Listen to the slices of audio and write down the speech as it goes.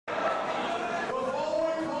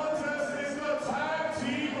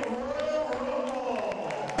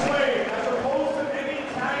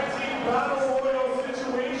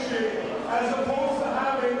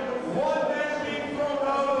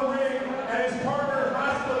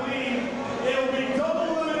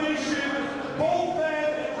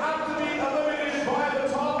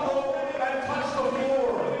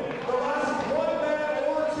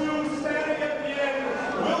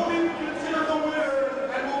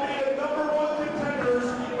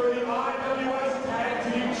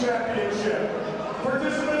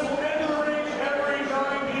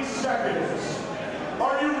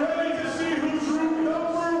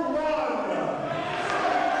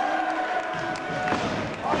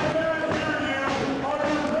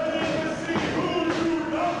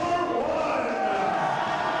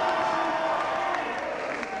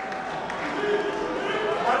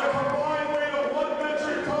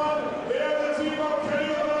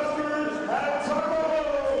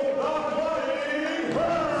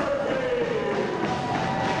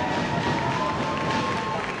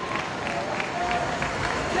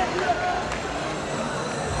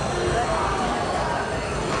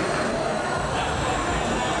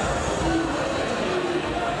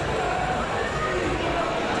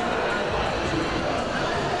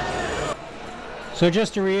So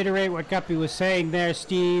just to reiterate what Guppy was saying there,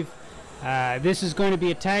 Steve, this is going to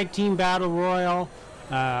be a tag team battle royal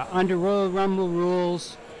under Royal Rumble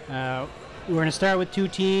rules. We're going to start with 2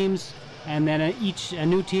 teams, and then a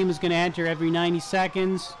new team is going to enter every 90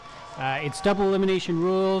 seconds. It's double elimination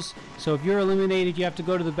rules, so if you're eliminated, you have to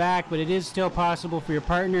go to the back, but it is still possible for your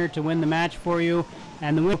partner to win the match for you,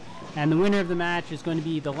 and the winner of the match is going to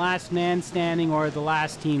be the last man standing or the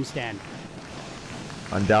last team standing.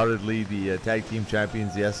 Undoubtedly, the tag team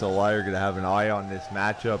champions, the SLI, are going to have an eye on this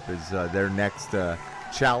matchup as their next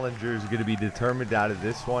challenger is going to be determined out of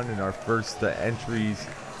this one. And our first entries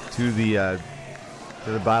to the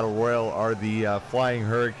Battle Royal are the Flying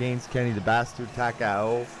Hurricanes, Kenny the Bastard,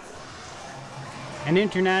 Takao. An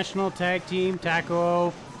international tag team, Takao,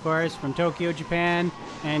 of course, from Tokyo, Japan,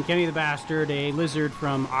 and Kenny the Bastard, a lizard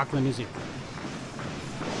from Auckland, New Zealand.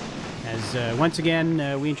 As once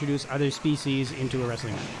again, we introduce other species into a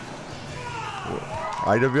wrestling match.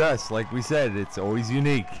 IWS, like we said, it's always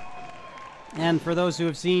unique. And for those who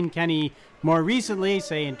have seen Kenny more recently,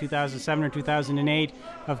 say in 2007 or 2008,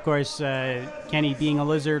 of course, Kenny, being a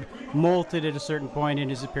lizard, molted at a certain point and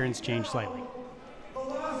his appearance changed slightly.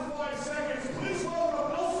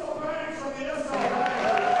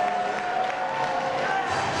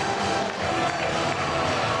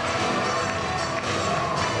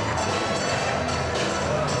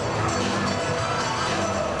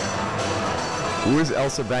 Who is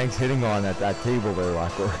Elsa Banks hitting on at that table there,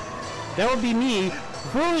 Lackler? That would be me,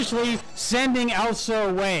 foolishly sending Elsa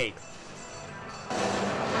away.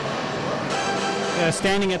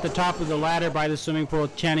 Standing at the top of the ladder by the swimming pool,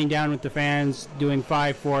 chanting down with the fans, doing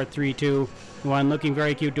 5, 4, 3, 2, 1, looking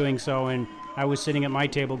very cute doing so, and I was sitting at my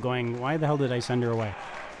table going, why the hell did I send her away?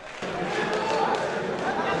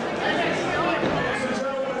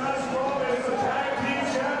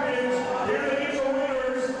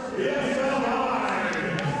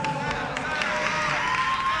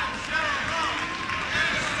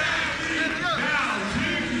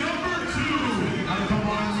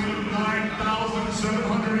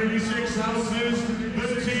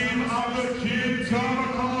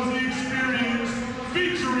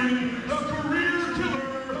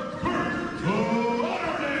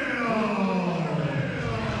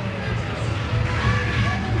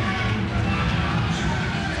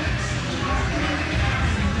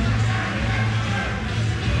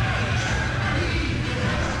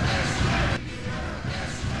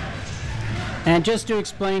 And just to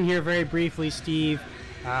explain here very briefly, Steve,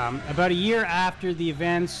 about a year after the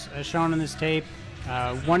events shown on this tape,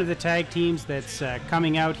 one of the tag teams that's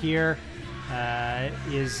coming out here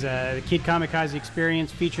is the Kid Kamikaze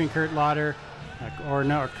Experience, featuring Kurt Lauder, or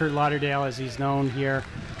Kurt Lauderdale as he's known here.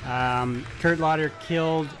 Kurt Lauder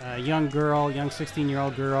killed a young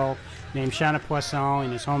 16-year-old girl named Shanna Poisson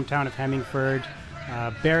in his hometown of Hemmingford,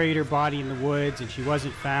 buried her body in the woods, and she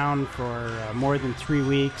wasn't found for more than 3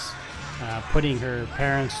 weeks. Putting her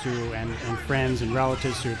parents through and friends and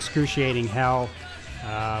relatives through excruciating hell.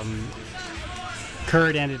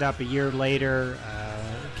 Kurt ended up a year later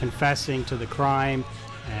confessing to the crime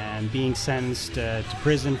and being sentenced to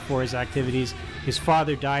prison for his activities. His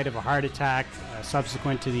father died of a heart attack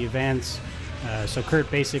subsequent to the events. So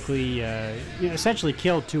Kurt basically essentially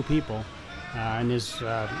killed 2 people. And his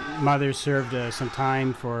mother served some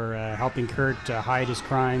time for helping Kurt hide his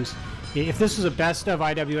crimes. If this was a best of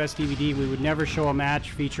IWS DVD, we would never show a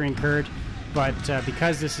match featuring Kurt, but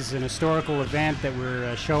because this is an historical event that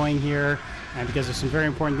we're showing here, and because there's some very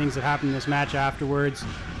important things that happen in this match afterwards,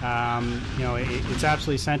 it's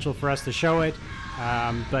absolutely essential for us to show it.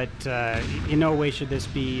 But in no way should this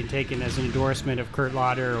be taken as an endorsement of Kurt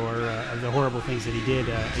Lauder or of the horrible things that he did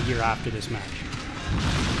a year after this match.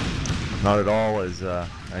 Not at all, as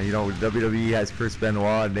WWE has Chris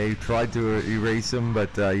Benoit, and they tried to erase him,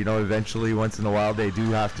 but eventually, once in a while, they do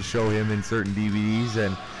have to show him in certain DVDs,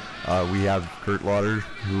 and we have Kurt Lauder,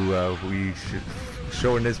 who we should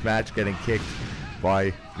show in this match, getting kicked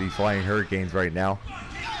by the Flying Hurricanes right now.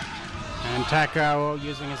 And Takao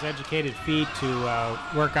using his educated feet to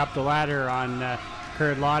work up the ladder on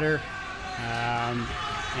Kurt Lauder,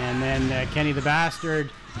 and then Kenny the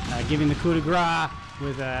Bastard giving the coup de grace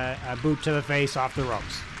with a boot to the face off the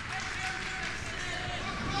ropes.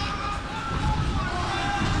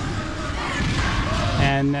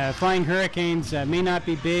 And Flying Hurricanes may not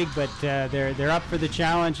be big, but they're up for the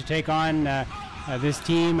challenge to take on this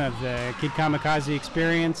team of the Kid Kamikaze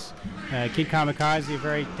Experience. Kid Kamikaze, a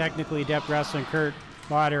very technically adept wrestler, and Kurt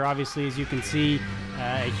Lauder, obviously, as you can see,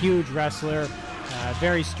 a huge wrestler,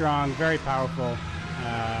 very strong, very powerful,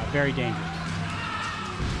 very dangerous.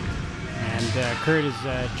 And Kurt is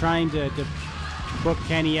trying to book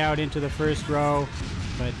Kenny out into the first row,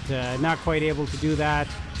 but not quite able to do that.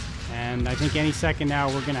 And I think any second now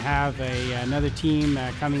we're going to have another team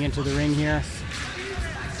coming into the ring here.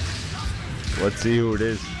 Let's see who it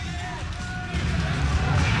is.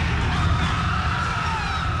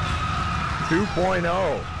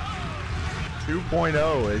 2.0.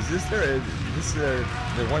 2.0. Is this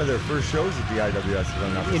one of their first shows at the IWS? If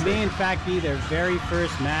I'm not mistaken. It may in fact be their very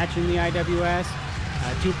first match in the IWS.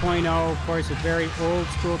 2.0, of course, a very old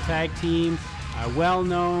school tag team, well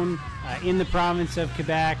known in the province of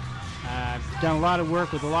Quebec. Done a lot of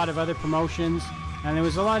work with a lot of other promotions, and there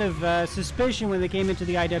was a lot of suspicion when they came into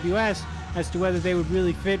the IWS as to whether they would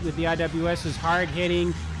really fit with the IWS's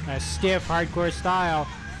hard-hitting, stiff, hardcore style.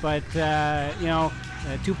 But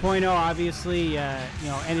 2.0 obviously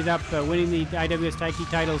ended up winning the IWS Tag Team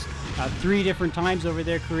titles 3 different times over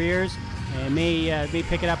their careers, and may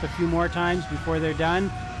pick it up a few more times before they're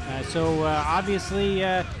done. So obviously,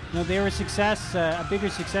 they were a success, a bigger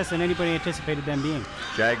success than anybody anticipated them being.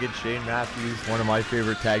 Jagged, Shane Matthews, one of my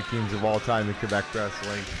favorite tag teams of all time in Quebec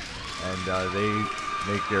wrestling, and they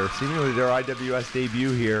make seemingly their IWS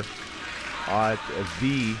debut here at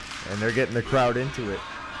V, and they're getting the crowd into it.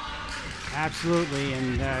 Absolutely,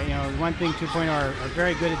 and one thing 2.0 are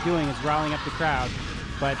very good at doing is riling up the crowd,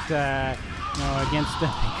 but against a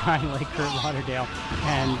guy like Kurt Lauderdale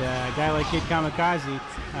and a guy like Kid Kamikaze,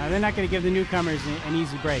 they're not going to give the newcomers an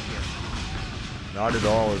easy break here. Not at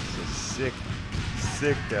all. It's a sick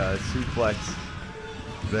suplex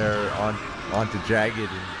there onto Jagged.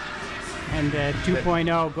 And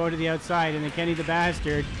 2.0 go to the outside, and then Kenny the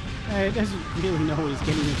Bastard doesn't really know what he's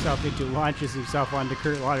getting himself into, launches himself onto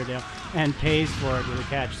Kurt Lauderdale and pays for it with a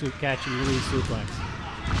catch and release suplex.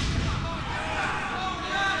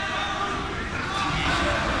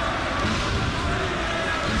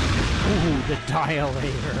 Ooh, the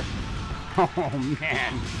dilator. Oh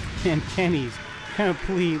man. And Kenny's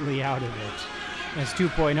completely out of it, as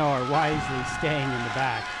 2.0 are wisely staying in the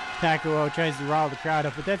back. Takuo tries to rile the crowd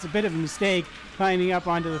up, but that's a bit of a mistake, climbing up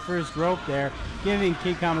onto the first rope there, giving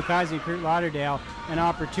Kid Kamikaze and Kurt Lauderdale an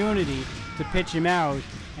opportunity to pitch him out,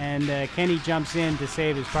 and Kenny jumps in to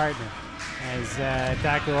save his partner, as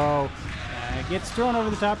Takuo gets thrown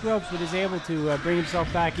over the top ropes, but is able to bring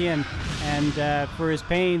himself back in, and for his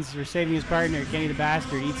pains for saving his partner, Kenny the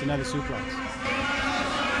Bastard eats another suplex.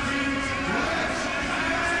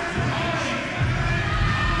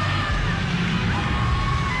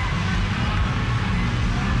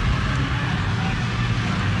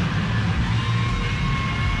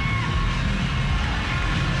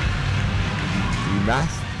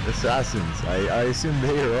 Masked Assassins. I assume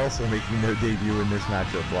they are also making their debut in this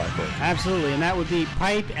matchup, Blackwell. Absolutely, and that would be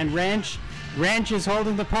Pipe and Wrench. Wrench is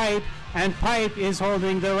holding the pipe, and Pipe is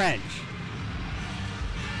holding the wrench.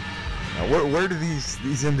 Now, where do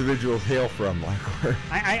these individuals hail from, Blackwell?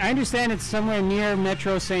 I understand it's somewhere near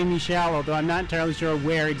Metro Saint Michel, although I'm not entirely sure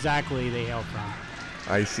where exactly they hail from.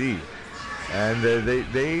 I see. And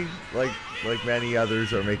they like many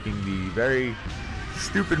others, are making the very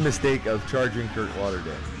stupid mistake of charging Kurt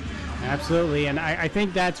Lauderdale. Absolutely, and I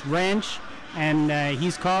think that's Wrench, and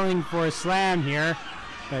he's calling for a slam here,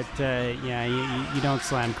 but you don't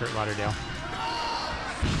slam Kurt Lauderdale.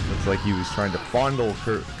 Looks like he was trying to fondle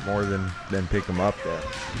Kurt more than pick him up there.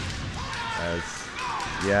 As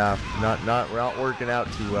not working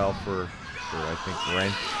out too well for I think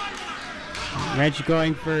Wrench. Wrench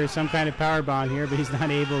going for some kind of power bomb here, but he's not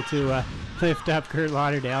able to lift up Kurt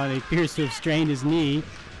Lauderdale, and he appears to have strained his knee.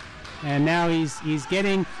 And now he's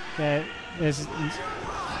getting he's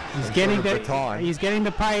getting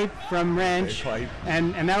the pipe from Wrench,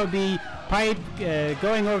 and that would be Pipe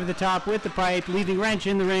going over the top with the pipe, leaving Wrench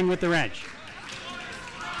in the ring with the wrench.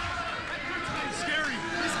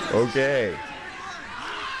 Okay.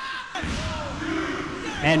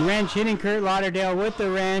 And Wrench hitting Kurt Lauderdale with the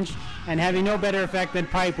wrench, and having no better effect than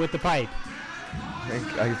Pipe with the pipe.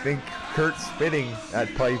 I think Kurt spitting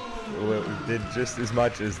at Pipe did just as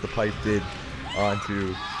much as the pipe did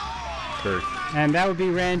onto Kurt. And that would be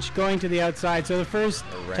Wrench going to the outside. So the first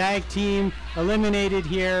tag team eliminated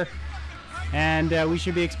here, and we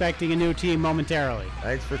should be expecting a new team momentarily.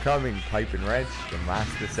 Thanks for coming, Pipe and Wrench, the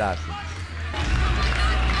Masked Assassins.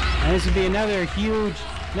 And this would be another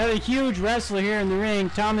huge wrestler here in the ring,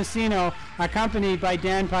 Tomasino, accompanied by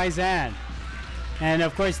Dan Paisan. And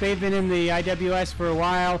of course, they've been in the IWS for a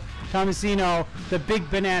while. Tomasino, the big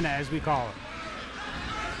banana, as we call him.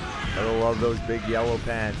 I love those big yellow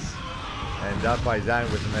pants. And Dan Paisan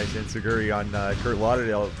with a nice enziguri on Kurt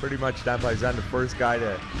Lauderdale. Pretty much Dan Paisan, the first guy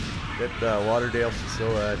to get Lauderdale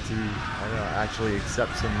to actually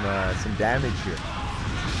accept some damage here.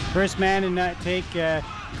 First man to take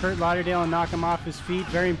Kurt Lauderdale and knock him off his feet.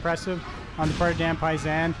 Very impressive on the part of Dan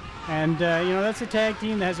Paisan. And, that's a tag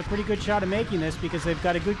team that has a pretty good shot of making this because they've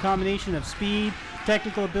got a good combination of speed,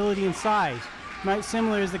 technical ability, and size.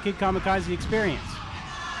 Similar as the Kid Kamikaze experience.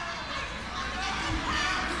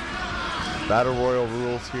 Battle Royal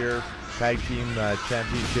rules here. Tag team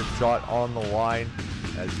championship shot on the line.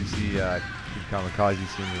 As you see, Kid Kamikaze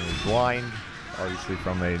seemingly blind. Obviously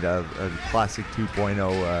from a classic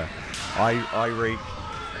 2.0 eye rake.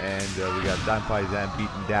 And we got Dan Paisan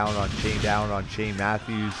beaten down on Shane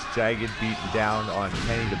Matthews. Jagged beaten down on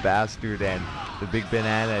Kenny the Bastard. And the Big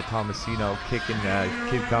Banana Tomasino kicking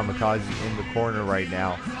Kid Kamikaze in the corner right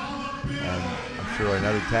now. And I'm sure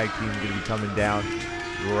another tag team is going to be coming down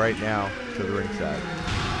right now to the ringside.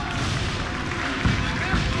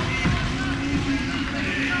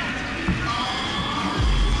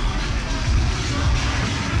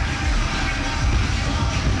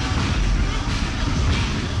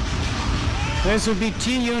 This would be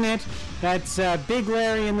T-Unit. That's Big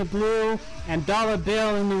Larry in the blue and Dollar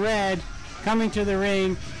Bill in the red coming to the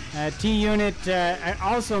ring. T-Unit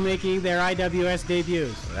also making their IWS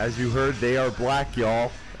debuts. As you heard, they are black,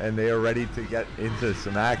 y'all, and they are ready to get into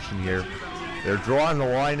some action here. They're drawing the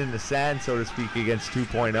line in the sand, so to speak, against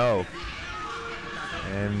 2.0.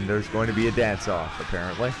 And there's going to be a dance-off,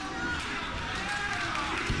 apparently.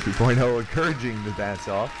 2.0 encouraging the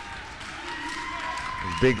dance-off.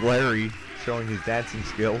 Big Larry showing his dancing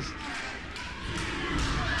skills.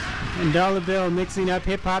 And Dollar Bill mixing up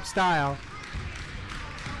hip-hop style.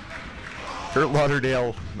 Kurt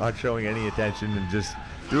Lauderdale not showing any attention and just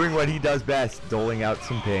doing what he does best, doling out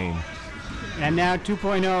some pain. And now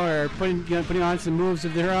 2.0 are putting on some moves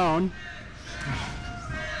of their own.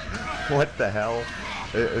 What the hell?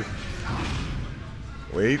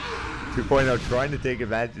 Wait, 2.0 trying to take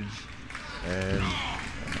advantage, and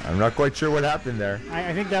I'm not quite sure what happened there.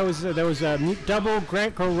 I think there was a double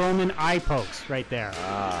Greco-Roman eye pokes right there.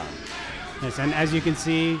 Yes, and as you can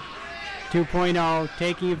see, 2.0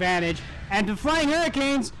 taking advantage. And the Flying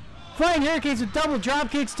Hurricanes with double drop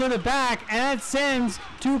kicks to the back, and that sends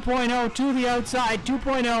 2.0 to the outside.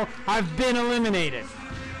 2.0 have been eliminated.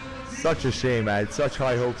 Such a shame. I had such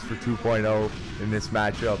high hopes for 2.0 in this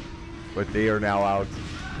matchup, but they are now out.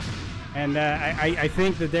 And I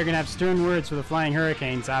think that they're going to have stern words for the Flying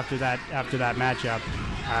Hurricanes after that matchup.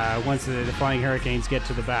 Once the Flying Hurricanes get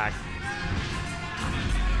to the back.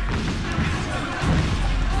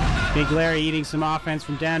 Big Larry eating some offense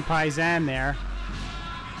from Dan Paisan there.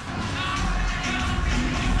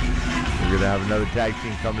 We're going to have another tag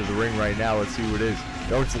team come to the ring right now. Let's see who it is.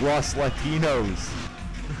 Oh, it's Los Latinos.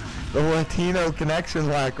 The Latino connection,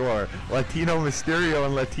 Lacor. Latino Mysterio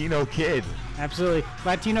and Latino Kid. Absolutely.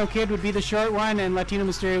 Latino Kid would be the short one, and Latino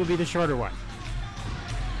Mysterio would be the shorter one.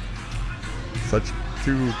 Such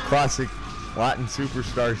two classic Latin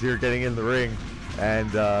superstars here getting in the ring.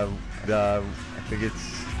 And I think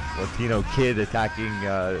it's Latino Kid attacking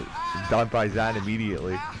Don Paisan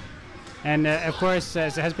immediately. And of course,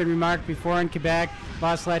 as has been remarked before in Quebec,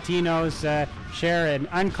 Los Latinos share an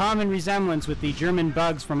uncommon resemblance with the German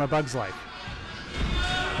bugs from A Bug's Life.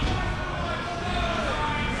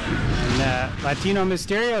 And Latino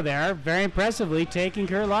Mysterio there, very impressively, taking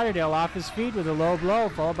Kurt Lauderdale off his feet with a low blow,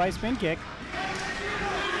 followed by a spin kick.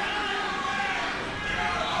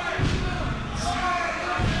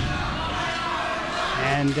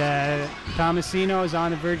 And Tomasino is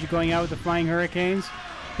on the verge of going out with the Flying Hurricanes.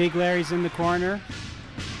 Big Larry's in the corner.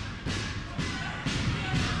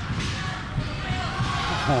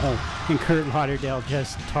 Oh, and Kurt Lauderdale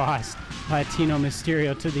just tossed Latino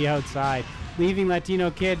Mysterio to the outside, leaving Latino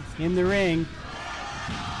Kid in the ring.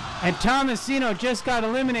 And Tomasino just got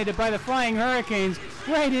eliminated by the Flying Hurricanes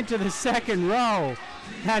right into the second row.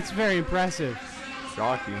 That's very impressive.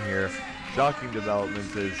 Shocking here. Shocking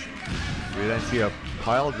developments as we then see a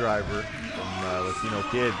pile driver from Latino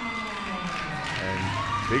Kid. And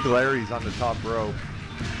Big Larry's on the top rope.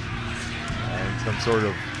 And some sort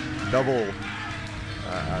of double,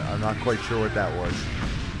 I'm not quite sure what that was.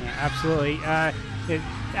 Yeah, absolutely.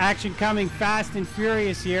 Action coming fast and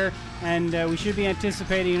furious here, and we should be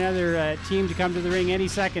anticipating another team to come to the ring any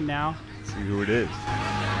second now. Let's see who it is.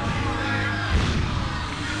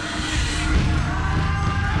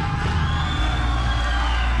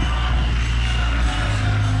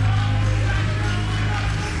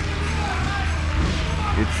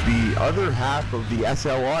 It's the other half of the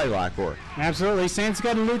SLI, Lacor. Absolutely. Sans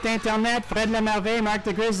Guadeloupe Internet, Fred Lamerveille, Mark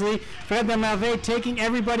the Grizzly. Fred Lamerveille taking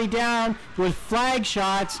everybody down with flag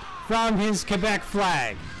shots from his Quebec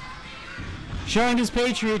flag. showing his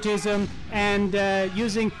patriotism and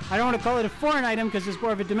using, I don't want to call it a foreign item because it's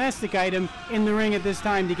more of a domestic item in the ring at this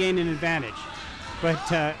time to gain an advantage. But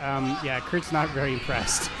yeah, Kurt's not very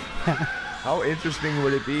impressed. How interesting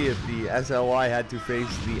would it be if the SLI had to face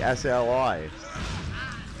the SLI?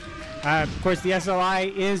 Of course, the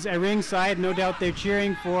SLI is a ringside. No doubt they're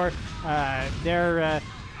cheering for their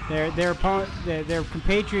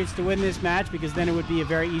compatriots to win this match, because then it would be a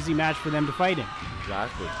very easy match for them to fight in.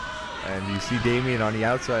 Exactly. And you see Damien on the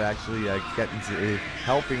outside actually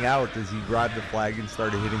helping out as he grabbed the flag and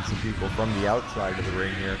started hitting some people from the outside of the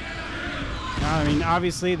ring here. I mean,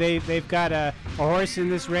 obviously they've got a horse in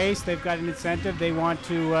this race. They've got an incentive. They want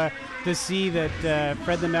to see that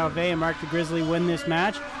Fred the Malvet and Mark the Grizzly win this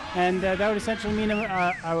match, and that would essentially mean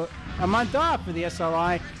a month off for the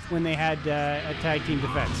SLI when they had a tag team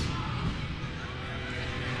defense.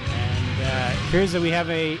 And it appears that we have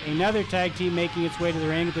another tag team making its way to the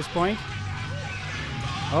ring at this point.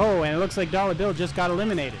 Oh, and it looks like Dollar Bill just got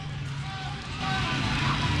eliminated.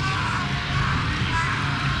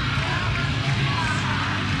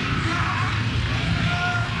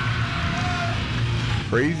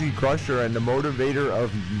 Crazy Crusher and the Motivator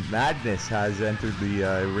of Madness has entered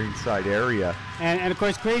the ringside area. And of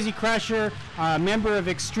course, Crazy Crusher, member of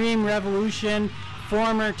Extreme Revolution,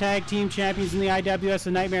 former tag team champions in the IWS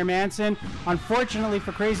and Nightmare Manson. Unfortunately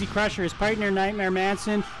for Crazy Crusher, his partner Nightmare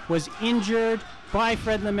Manson was injured by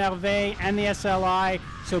Fred LeMerveille and the SLI,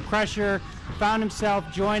 so Crusher found himself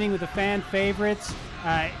joining with the fan favorites,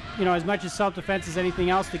 you know, as much as self-defense as anything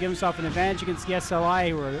else, to give himself an advantage against the SLI,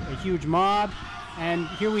 who are a huge mob. And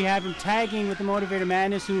here we have him tagging with the Motivator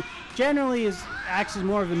Madness, who generally acts as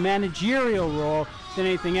more of a managerial role than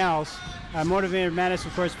anything else. Motivator Madness,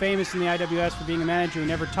 of course, famous in the IWS for being a manager who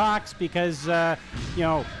never talks because, you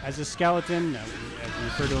know, as a skeleton, as we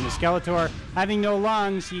refer to him as Skeletor, having no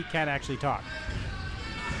lungs, he can't actually talk.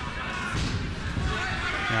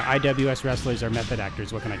 You know, IWS wrestlers are method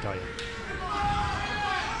actors, what can I tell you?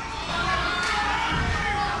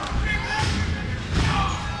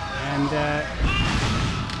 And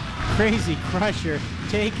Crazy Crusher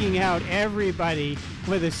taking out everybody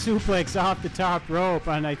with a suplex off the top rope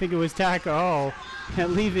on, I think it was Taco,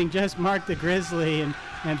 and leaving just Mark the Grizzly and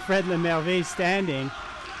Fred LeMerveille standing.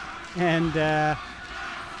 And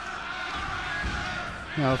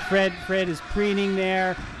you know, Fred is preening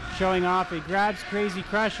there, showing off. He grabs Crazy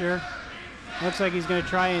Crusher. Looks like he's going to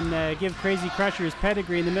try and give Crazy Crusher his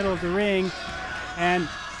pedigree in the middle of the ring. And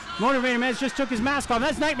Motivator Madness just took his mask off.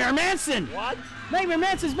 That's Nightmare Manson! What? Nightmare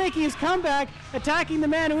Manson's making his comeback, attacking the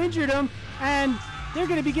man who injured him, and they're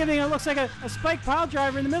going to be giving, it looks like a spike pile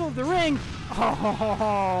driver in the middle of the ring.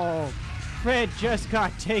 Oh, Fred just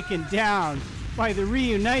got taken down by the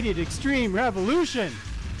reunited Extreme Revolution.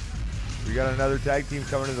 We got another tag team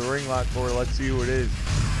coming to the ring lot for. Let's see who it is.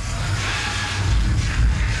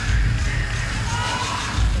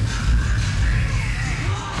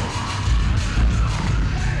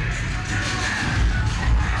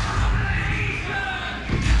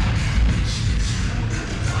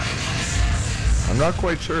 I'm not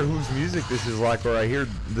quite sure whose music this is like, or I hear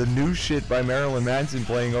the new shit by Marilyn Manson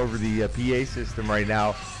playing over the PA system right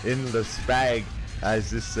now in the Spag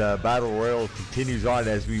as this Battle Royal continues on,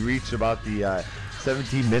 as we reach about the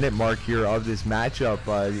 17-minute mark here of this matchup.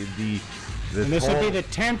 And this will be the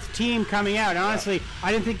 10th team coming out. Honestly, yeah.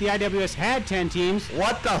 I didn't think the IWS had 10 teams.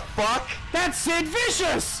 What the fuck? That's Sid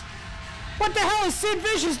Vicious! What the hell is Sid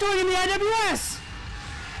Vicious doing in the IWS?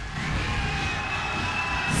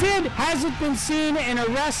 Sid hasn't been seen in a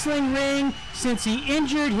wrestling ring since he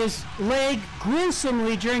injured his leg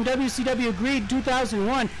gruesomely during WCW Greed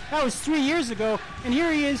 2001. That was 3 years ago, and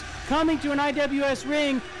here he is coming to an IWS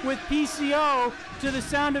ring with PCO to the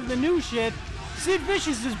sound of the new shit. Sid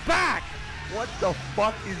Vicious is back! What the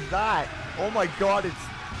fuck is that? Oh my god, it's...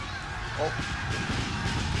 Oh.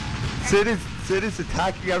 Sid is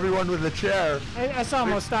attacking everyone with a chair. That's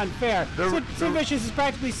almost unfair. Sid Vicious is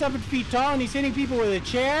practically 7 feet tall and he's hitting people with a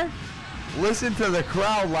chair? Listen to the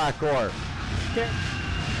crowd, Lacor. Okay.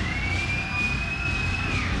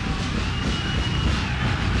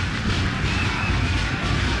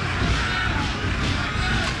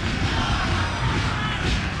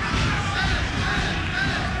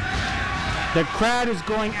 The crowd is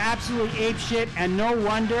going absolutely apeshit, and no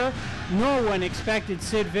wonder. No one expected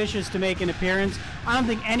Sid Vicious to make an appearance. I don't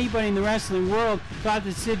think anybody in the wrestling world thought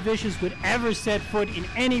that Sid Vicious would ever set foot in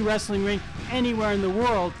any wrestling ring anywhere in the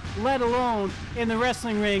world, let alone in the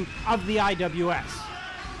wrestling ring of the IWS.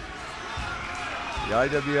 The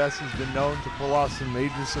IWS has been known to pull off some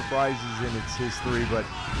major surprises in its history, but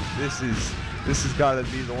this has got to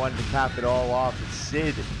be the one to cap it all off. It's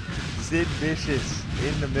Sid Sid Vicious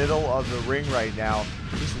in the middle of the ring right now,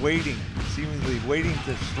 just waiting, seemingly waiting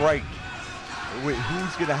to strike.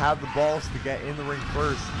 Who's going to have the balls to get in the ring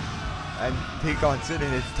first and take on Sid?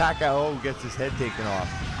 And it's Takao who gets his head taken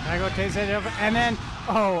off. Takao takes it over, and then,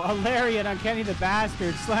 a lariat on Kenny the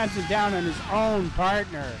Bastard slams him down on his own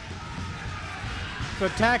partner. So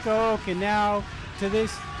Takao can now, to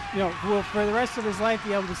this, will for the rest of his life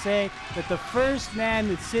be able to say that the first man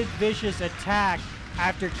that Sid Vicious attacked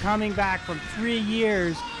after coming back from 3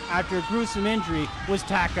 years after a gruesome injury was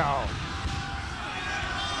Takao.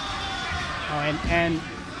 Oh, and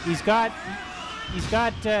he's got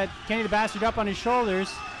Kenny the Bastard up on his shoulders.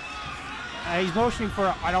 He's motioning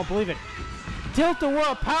for I don't believe it.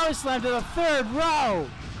 Tilt-a-whirl power slam to the 3rd row.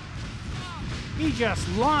 He just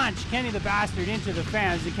launched Kenny the Bastard into the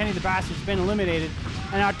fans, and Kenny the Bastard's been eliminated.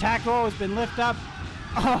 And now Takao has been lifted up.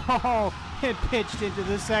 Oh, it pitched into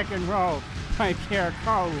the 2nd row by Pierre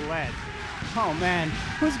Carlette. Oh man,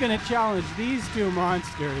 who's going to challenge these two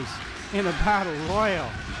monsters in a battle royal?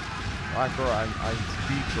 Michael, I'm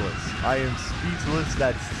speechless. I am speechless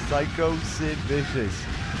that Psycho Sid Vicious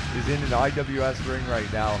is in an IWS ring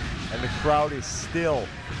right now, and the crowd is still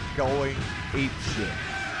going apeshit.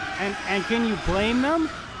 And can you blame them?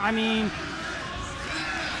 I mean,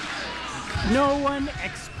 no one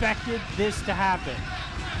expected this to happen.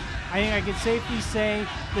 I think I can safely say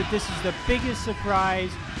that this is the biggest surprise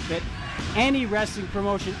that any wrestling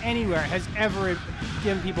promotion anywhere has ever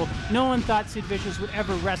given people. No one thought Sid Vicious would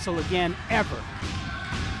ever wrestle again, ever.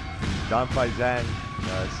 Don Faizan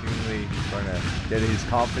seemingly trying to get his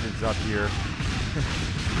confidence up here.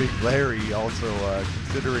 Big Larry also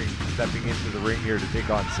considering stepping into the ring here to take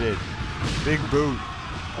on Sid. Big boot.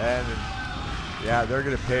 And yeah, they're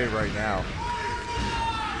going to pay right now.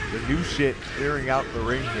 The new shit clearing out the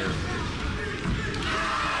ring here.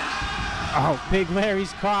 Oh, Big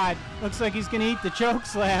Larry's caught. Looks like he's going to eat the choke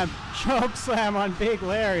slam. Choke slam on Big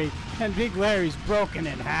Larry. And Big Larry's broken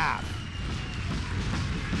in half.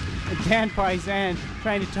 And Dan Faizan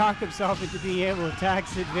trying to talk himself into being able to attack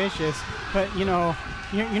Sid Vicious. But, you're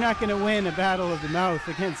not going to win a battle of the mouth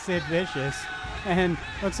against Sid Vicious. And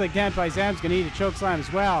looks like Dan Faizan's going to eat a choke slam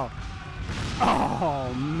as well.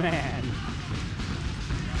 Oh, man.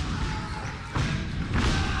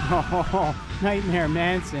 Oh, Nightmare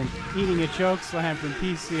Manson eating a choke slam from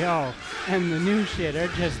PCO. And the new shit are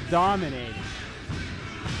just dominating.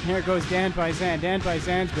 Here goes Dan Faizan. Dan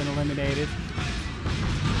Faizan's been eliminated.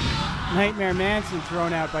 Nightmare Manson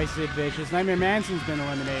thrown out by Sid Vicious. Nightmare Manson's been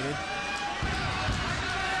eliminated.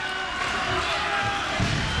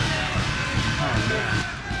 Oh, man.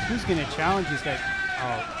 Who's going to challenge this guy?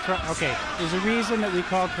 Oh, okay. There's a reason that we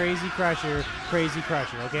call Crazy Crusher,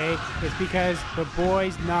 okay? It's because the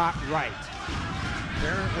boy's not right.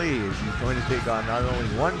 Apparently, he's going to take on not only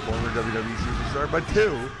one former WWE superstar, but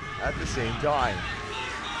two at the same time.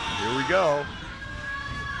 Here we go.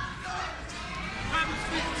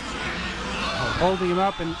 Holding him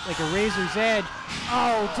up and like a razor's edge.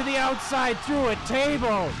 Oh, to the outside through a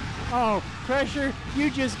table. Oh, Crusher, you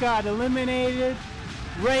just got eliminated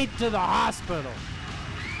right to the hospital.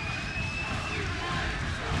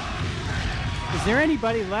 Is there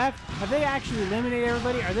anybody left? Have they actually eliminated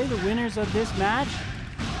everybody? Are they the winners of this match?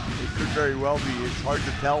 It could very well be. It's hard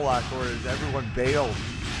to tell, or as everyone bailed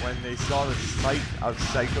when they saw the sight of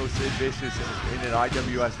Psycho Sid Vicious in an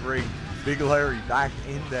IWS ring. Big Larry back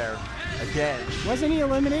in there again. Wasn't he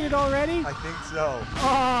eliminated already? I think so.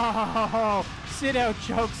 Oh, sit out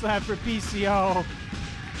chokeslam for PCO.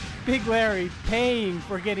 Big Larry paying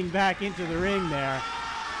for getting back into the ring there.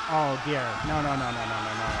 Oh dear. No.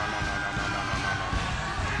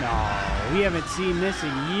 No, we haven't seen this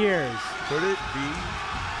in years. Could it be?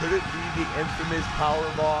 Could it be the infamous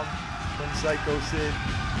powerbomb from Psycho Sid?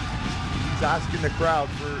 He's asking the crowd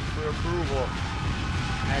for approval.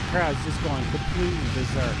 That crowd's just going completely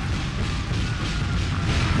berserk.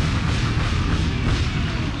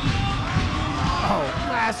 Oh,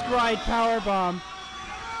 last ride powerbomb.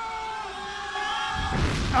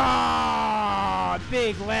 Ah,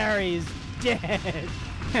 Big Larry's dead.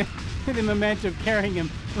 The momentum carrying him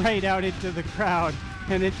right out into the crowd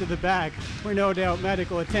and into the back, where no doubt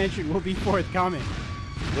medical attention will be forthcoming.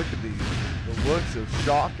 Look at the looks of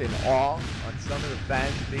shock and awe on some of the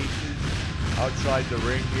fans' faces outside the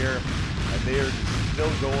ring here, and they are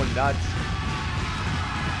still going nuts.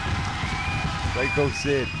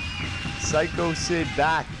 Psycho Sid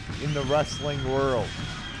back in the wrestling world.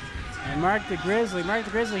 And Mark the Grizzly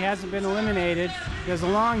hasn't been eliminated. He has a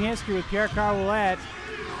long history with Pierre Carlette.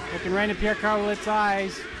 Looking right in Pierre Carlette's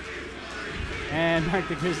eyes. And Mark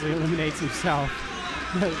the Grizzly eliminates himself.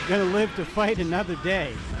 Gonna live to fight another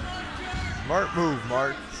day. Smart move,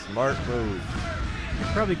 Mark. Smart move.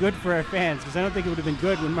 Probably good for our fans, because I don't think it would have been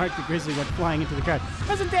good when Mark the Grizzly went flying into the crowd.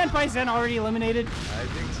 Wasn't Dan Paisan already eliminated? I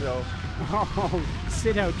think so. Oh,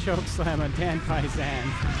 sit-out chokeslam on Dan Paisan.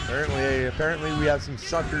 Apparently we have some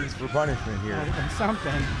suckers for punishment here. Oh,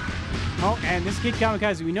 something. Oh, and this Kid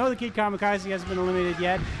Kamikaze. We know the Kid Kamikaze hasn't been eliminated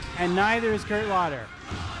yet, and neither is Kurt Lauder.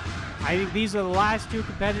 I think these are the last two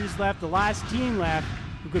competitors left, the last team left,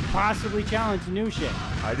 who could possibly challenge the new shit.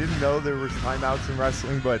 I didn't know there was timeouts in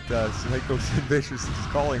wrestling, but Psycho Sid Vicious is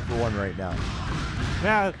calling for one right now.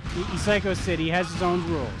 Well, he's Psycho Sid. He has his own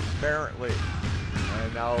rules. Apparently.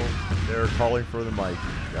 And now they're calling for the mic.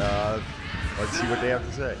 Let's see what they have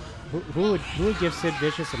to say. Who would give Sid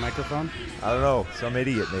Vicious a microphone? I don't know. Some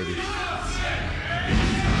idiot, maybe.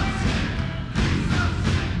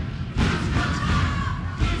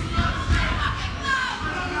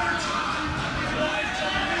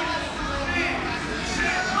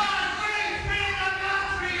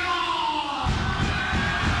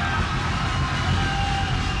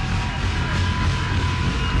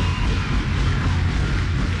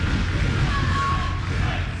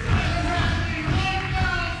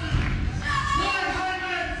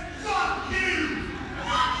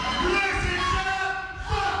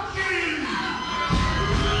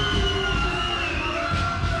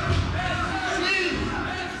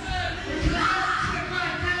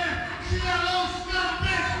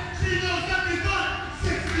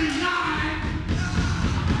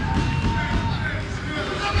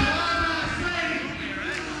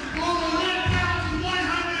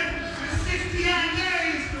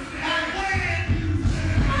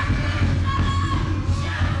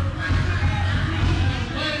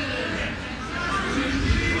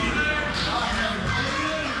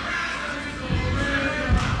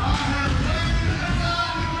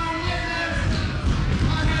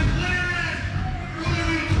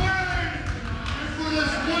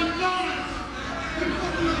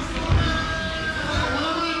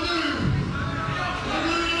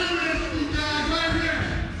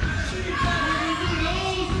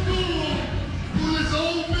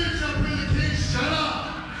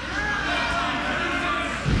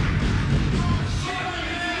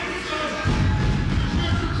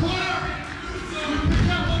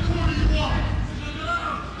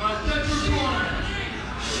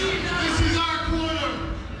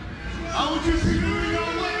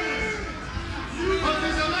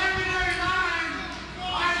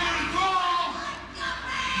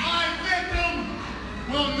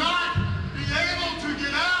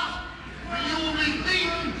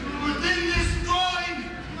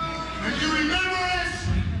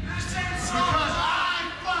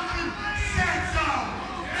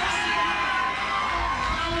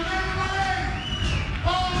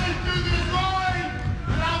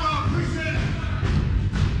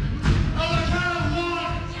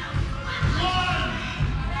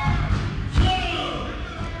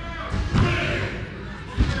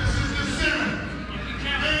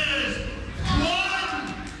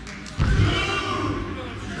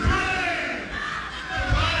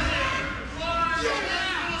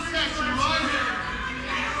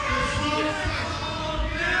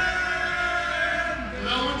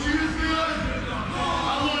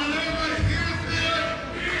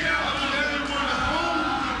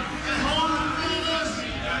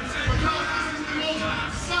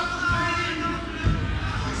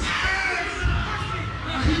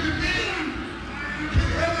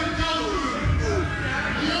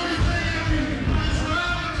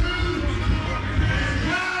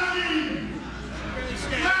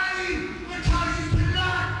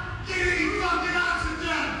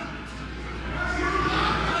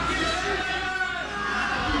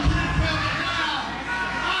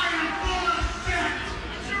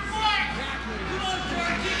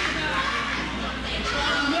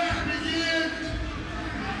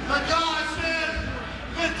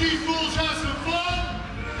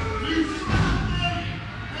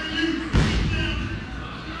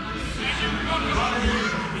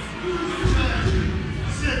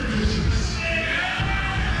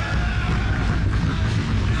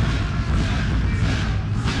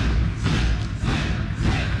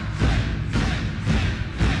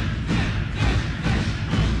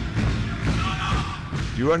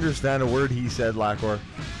 Do you understand a word he said, Lacor?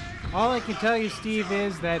 All I can tell you, Steve,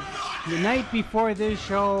 is that the night before this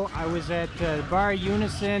show, I was at Bar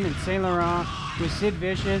Unison in Saint Laurent with Sid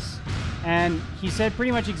Vicious, and he said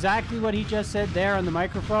pretty much exactly what he just said there on the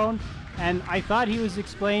microphone, and I thought he was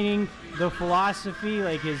explaining the philosophy,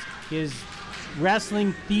 like his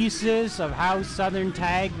wrestling thesis of how Southern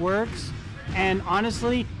Tag works, And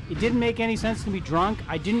honestly, it didn't make any sense to me drunk.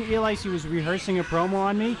 I didn't realize he was rehearsing a promo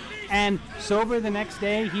on me. And sober the next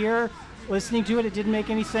day here, listening to it, it didn't make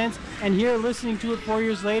any sense. And here, listening to it 4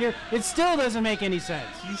 years later, it still doesn't make any sense.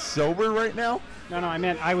 He's sober right now? No, I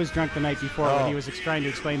meant I was drunk the night before when he was trying to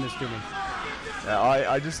explain this to me.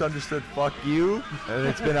 I just understood fuck you, and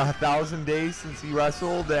it's been 1,000 days since he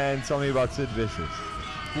wrestled, and tell me about Sid Vicious.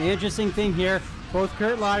 The interesting thing here, both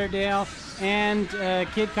Kurt Lauderdale and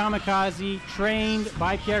Kid Kamikaze trained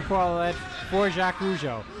by Pierre Coilette for Jacques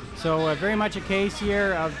Rougeau. So very much a case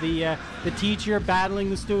here of the teacher battling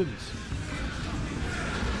the students.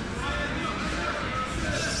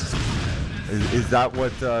 Is that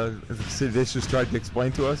what Sid Vicious tried to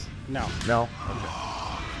explain to us? No. No?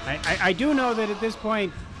 Okay. I do know that at this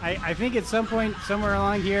point, I think at some point somewhere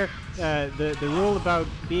along here, the rule about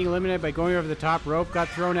being eliminated by going over the top rope got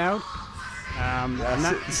thrown out.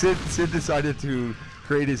 Sid decided to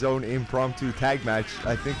create his own impromptu tag match.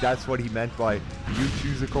 I think that's what he meant by you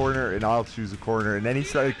choose a corner and I'll choose a corner. And then he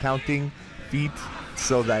started counting feet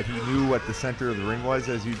so that he knew what the center of the ring was,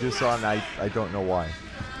 as you just saw, and I don't know why.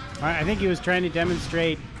 I think he was trying to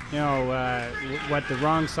demonstrate, what the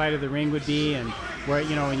wrong side of the ring would be, and where,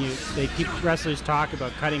 when they keep wrestlers talk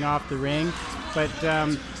about cutting off the ring, but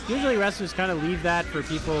usually wrestlers kind of leave that for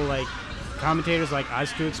people like commentators like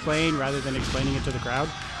us to explain rather than explaining it to the crowd.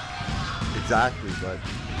 Exactly, but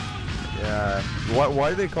yeah, why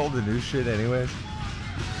do they call the new shit anyways?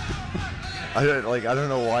 I don't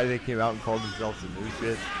know why they came out and called themselves the new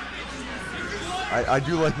shit. I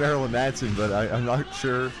do like Marilyn Manson, but I'm not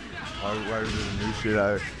sure why they're the new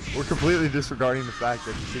shit. We're completely disregarding the fact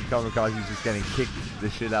that Kid Kamikaze is just getting kicked the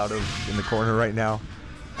shit out of in the corner right now,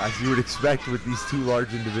 as you would expect with these two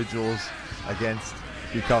large individuals against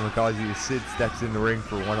Kid Kamikaze. As Sid steps in the ring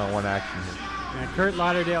for one-on-one action here. Kurt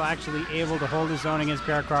Lauderdale actually able to hold his own against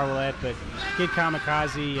Pierre Coilette, but Kid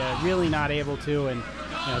Kamikaze really not able to, and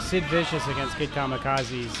Sid Vicious against Kid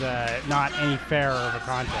Kamikaze is not any fairer of a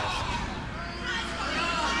contest.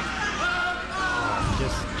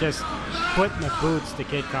 Just putting the boots to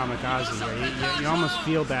Kid Kamikaze here. You almost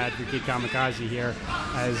feel bad for Kid Kamikaze here,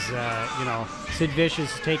 as Sid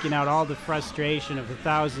Vicious is taking out all the frustration of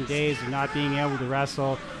 1,000 days of not being able to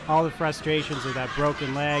wrestle, all the frustrations of that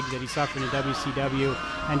broken leg that he suffered in WCW,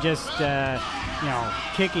 and just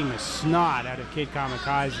kicking the snot out of Kid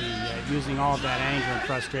Kamikaze, using all of that anger and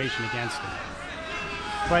frustration against him.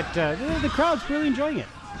 But the crowd's really enjoying it.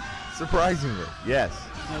 Surprisingly, yes.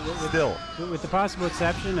 Still. With the possible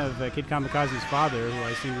exception of Kid Kamikaze's father, who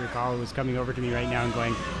I seem to recall was coming over to me right now and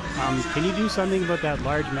going, can you do something about that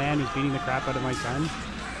large man who's beating the crap out of my son?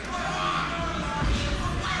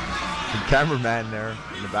 The cameraman there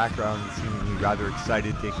in the background seemingly rather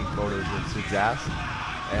excited, taking photos of Sid's ass.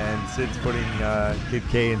 And Sid's putting Kid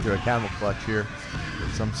K into a camel clutch here, or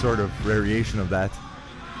some sort of variation of that.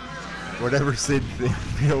 Whatever Sid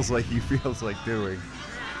feels like he feels like doing.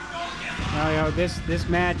 This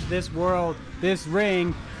match, this world, this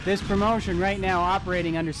ring, this promotion right now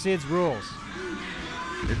operating under Sid's rules.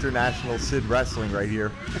 International Sid Wrestling right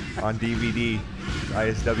here on DVD,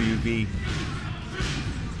 ISWV.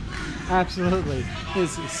 Absolutely.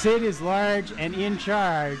 Sid is large and in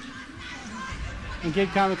charge, and Kid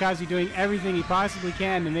Kamikaze doing everything he possibly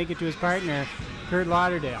can to make it to his partner, Kurt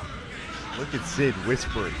Lauderdale. Look at Sid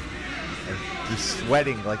whispering and just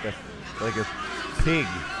sweating like a pig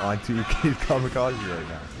onto Kid Kamikaze right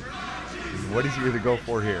now. What is he going to go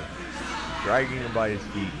for here? Dragging him by his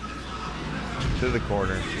feet to the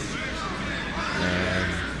corner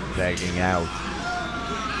and tagging out.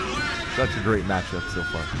 Such a great matchup so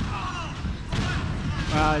far.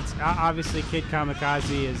 Well, it's obviously Kid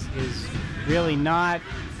Kamikaze is really not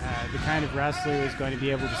the kind of wrestler who's going to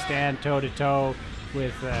be able to stand toe-to-toe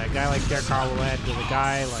with a guy like Pierre Coilette, with a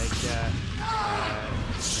guy like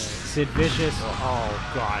Sid Vicious.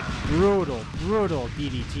 Oh God, brutal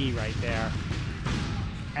DDT right there.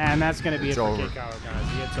 And that's going to be it for Kid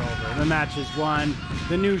Kamikaze. It's over. The match is won.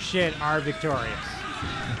 The new shit are victorious.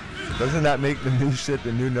 Doesn't that make the new shit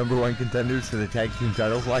the new #1 contenders to the tag team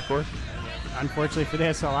titles, Blackboard? Unfortunately for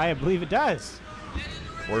this, I believe it does.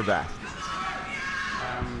 We're back.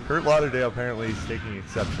 Kurt Lauderdale apparently is taking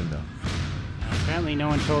exception, though. Apparently no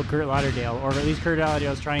one told Kurt Lauderdale, or at least Kurt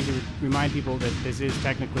Lauderdale is trying to remind people that this is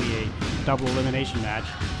technically a double elimination match.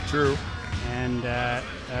 True. And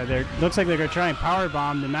looks like they're going to try and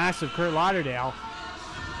powerbomb the massive Kurt Lauderdale.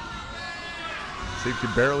 So he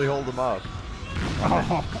could barely hold him up.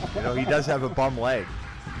 He does have a bum leg.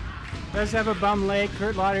 Does have a bum leg.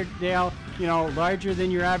 Kurt Lauderdale, larger than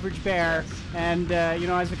your average bear. And,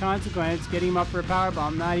 as a consequence, getting him up for a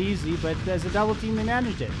powerbomb, not easy, but as a double team, they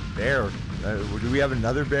managed it. Do we have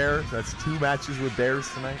another bear? That's 2 matches with bears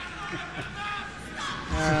tonight.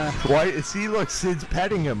 Why? See, look, Sid's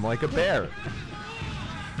petting him like a bear,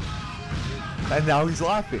 and now he's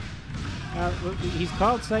laughing. He's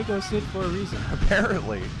called Psycho Sid for a reason.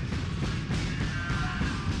 Apparently.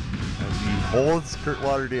 As he holds Kurt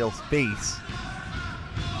Lauderdale's face,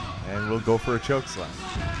 and we'll go for a choke slam.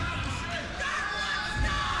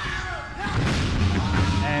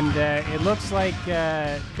 And it looks like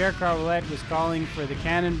Pierre Carolette was calling for the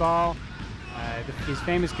cannonball, his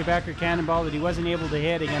famous Quebecer cannonball that he wasn't able to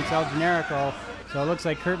hit against El Generico. So it looks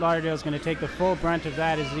like Kurt Lauderdale is going to take the full brunt of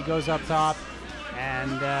that as he goes up top.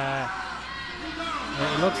 And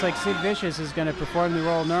it looks like Sid Vicious is going to perform the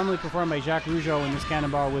role normally performed by Jacques Rougeau when this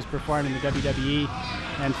cannonball was performed in the WWE,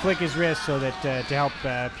 and flick his wrist so that to help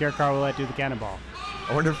Pierre Carolette do the cannonball.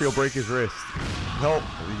 I wonder if he'll break his wrist. Nope.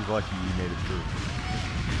 He's lucky he made it through.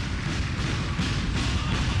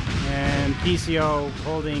 And PCO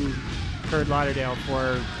holding Kurt Lauderdale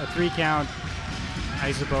for a 3 count,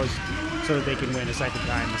 I suppose, so that they can win a second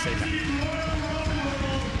time the same night.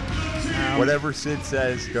 Whatever Sid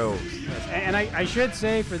says goes. And I should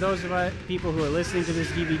say, for those of us people who are listening to this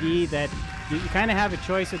DVD, that you kind of have a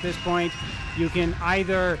choice at this point. You can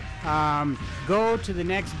either go to the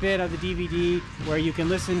next bit of the DVD where you can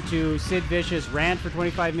listen to Sid Vicious rant for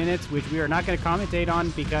 25 minutes, which we are not going to commentate on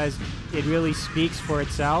because it really speaks for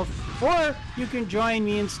itself. Or you can join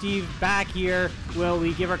me and Steve back here while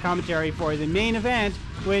we give our commentary for the main event,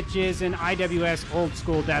 which is an IWS old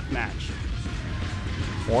school death match.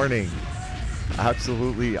 Warning.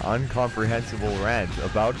 Absolutely incomprehensible rant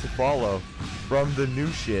about to follow from the new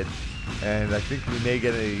shit. And I think we may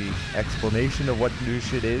get an explanation of what the new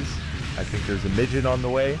shit is. I think there's a midget on the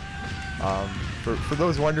way. For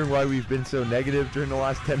those wondering why we've been so negative during the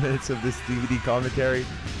last 10 minutes of this DVD commentary,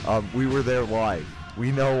 we were there live.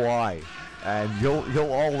 We know why. And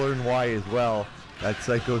you'll all learn why as well at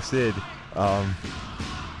Psycho Sid.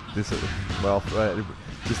 Just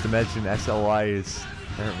to mention, SLI is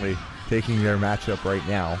apparently taking their matchup right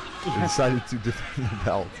now. They decided to defend the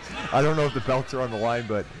belt. I don't know if the belts are on the line,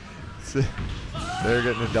 but they're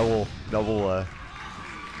getting a double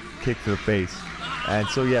kick to the face. And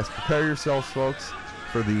so yes, prepare yourselves, folks,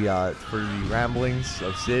 for the ramblings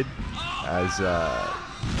of Sid, as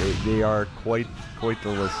they are quite the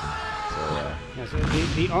listen. So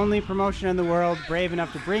the only promotion in the world brave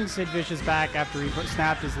enough to bring Sid Vicious back after he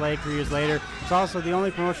snapped his leg 3 years later. It's also the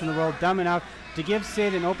only promotion in the world dumb enough to give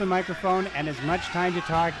Sid an open microphone and as much time to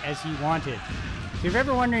talk as he wanted. If you're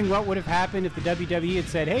ever wondering what would have happened if the WWE had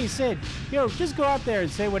said, "Hey Sid, just go out there and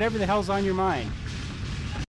say whatever the hell's on your mind,"